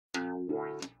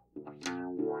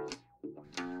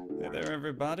there,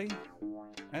 everybody.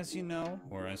 As you know,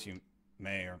 or as you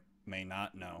may or may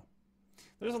not know,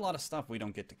 there's a lot of stuff we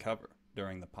don't get to cover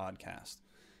during the podcast.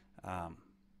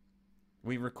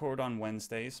 We record on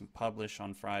Wednesdays and publish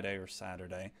on Friday or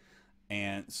Saturday,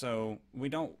 and so we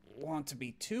don't want to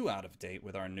be too out of date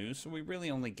with our news, so we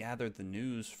really only gather the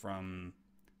news from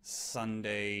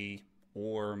Sunday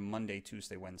or Monday,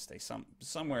 Tuesday, Wednesday,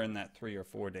 somewhere in that 3 or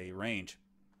 4 day range.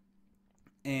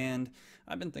 And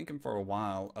I've been thinking for a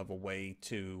while of a way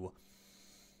to,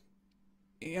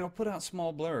 put out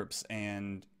small blurbs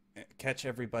and catch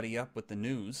everybody up with the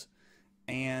news.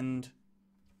 And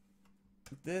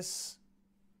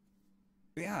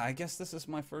I guess this is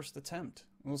my first attempt.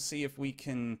 We'll see if we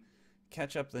can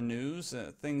catch up the news,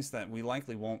 things that we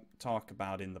likely won't talk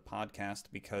about in the podcast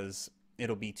because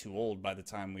it'll be too old by the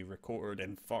time we record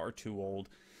and far too old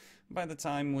by the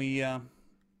time we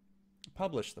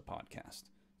publish the podcast.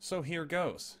 So here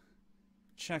goes.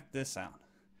 Check this out.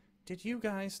 Did you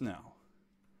guys know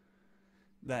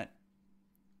that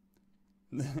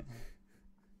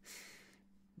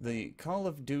the Call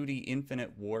of Duty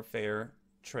Infinite Warfare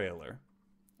trailer,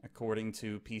 according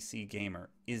to PC Gamer,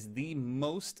 is the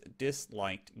most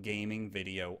disliked gaming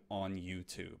video on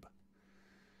YouTube?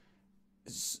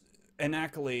 An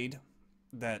accolade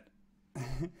that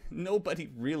nobody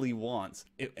really wants.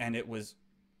 And it was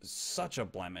such a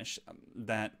blemish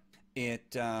that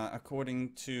it,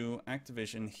 according to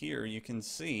Activision here, you can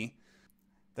see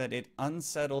that it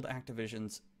unsettled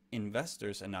Activision's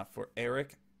investors enough for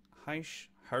Eric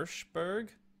Hirschberg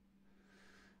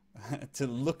to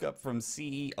look up from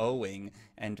CEOing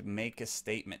and make a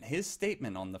statement. His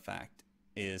statement on the fact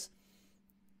is,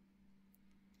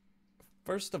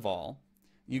 first of all,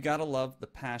 you gotta love the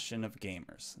passion of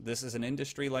gamers. This is an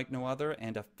industry like no other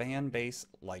and a fan base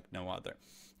like no other.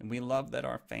 And we love that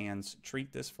our fans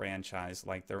treat this franchise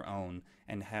like their own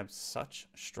and have such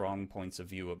strong points of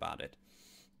view about it.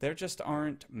 There just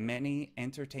aren't many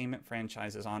entertainment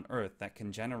franchises on Earth that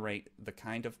can generate the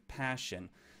kind of passion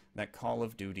that Call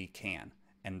of Duty can,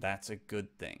 and that's a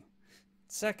good thing.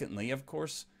 Secondly, of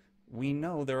course, we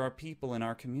know there are people in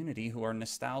our community who are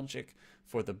nostalgic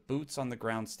for the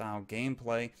boots-on-the-ground style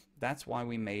gameplay. That's why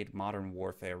we made Modern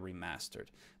Warfare Remastered.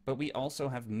 But we also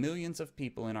have millions of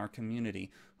people in our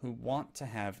community who want to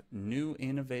have new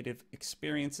innovative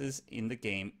experiences in the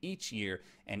game each year,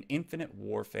 and Infinite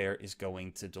Warfare is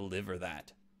going to deliver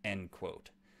that. End quote.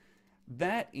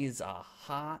 That is a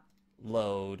hot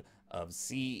load of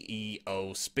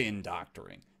CEO spin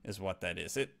doctoring, is what that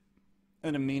is. It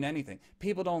doesn't mean anything.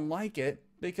 People don't like it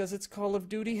because it's Call of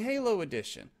Duty Halo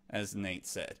Edition, as Nate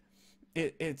said.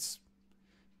 It is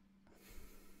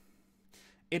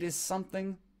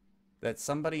something that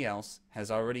somebody else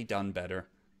has already done better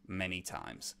many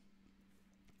times.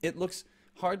 It looks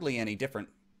hardly any different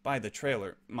by the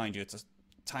trailer. Mind you, it's a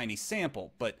tiny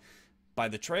sample, but by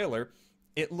the trailer,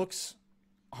 it looks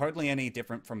hardly any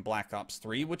different from Black Ops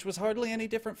 3, which was hardly any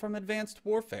different from Advanced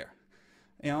Warfare.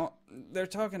 They're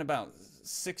talking about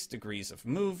 6 degrees of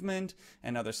movement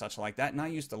and other such like that, and I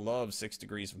used to love 6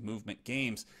 degrees of movement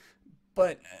games,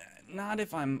 but not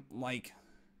if I'm, like,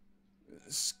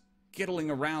 skittling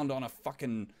around on a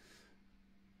fucking...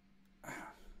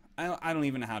 I don't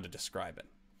even know how to describe it.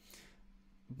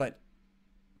 But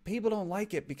people don't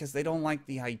like it because they don't like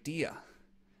the idea.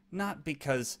 Not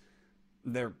because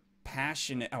they're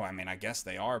passionate. Oh, I mean, I guess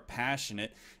they are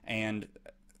passionate, and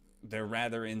they're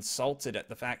rather insulted at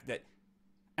the fact that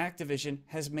Activision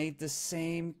has made the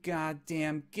same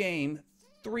goddamn game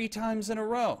 3 times in a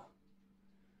row.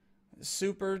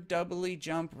 Super doubly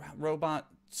jump robot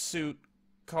suit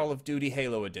Call of Duty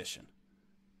Halo Edition.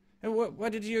 And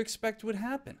what did you expect would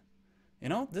happen?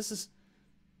 This is...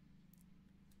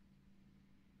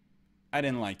 I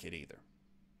didn't like it either.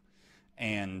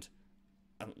 And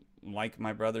like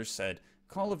my brother said,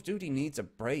 Call of Duty needs a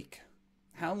break.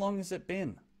 How long has it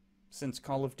been since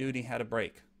Call of Duty had a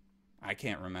break? I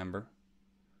can't remember.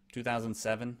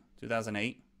 2007?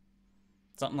 2008?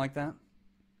 Something like that?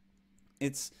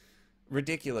 It's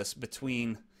ridiculous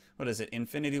between, what is it,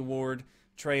 Infinity Ward,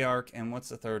 Treyarch, and what's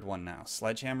the third one now?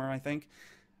 Sledgehammer, I think?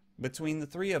 Between the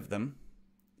 3 of them,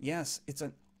 yes, it's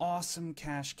an awesome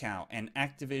cash cow, and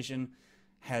Activision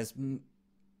has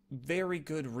very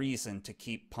good reason to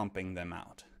keep pumping them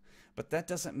out. But that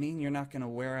doesn't mean you're not going to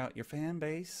wear out your fan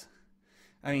base.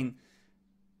 I mean,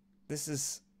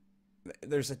 there's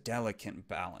a delicate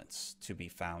balance to be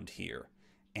found here,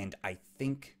 and I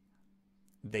think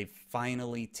they've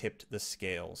finally tipped the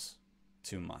scales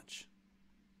too much.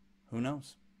 Who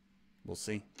knows? We'll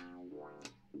see.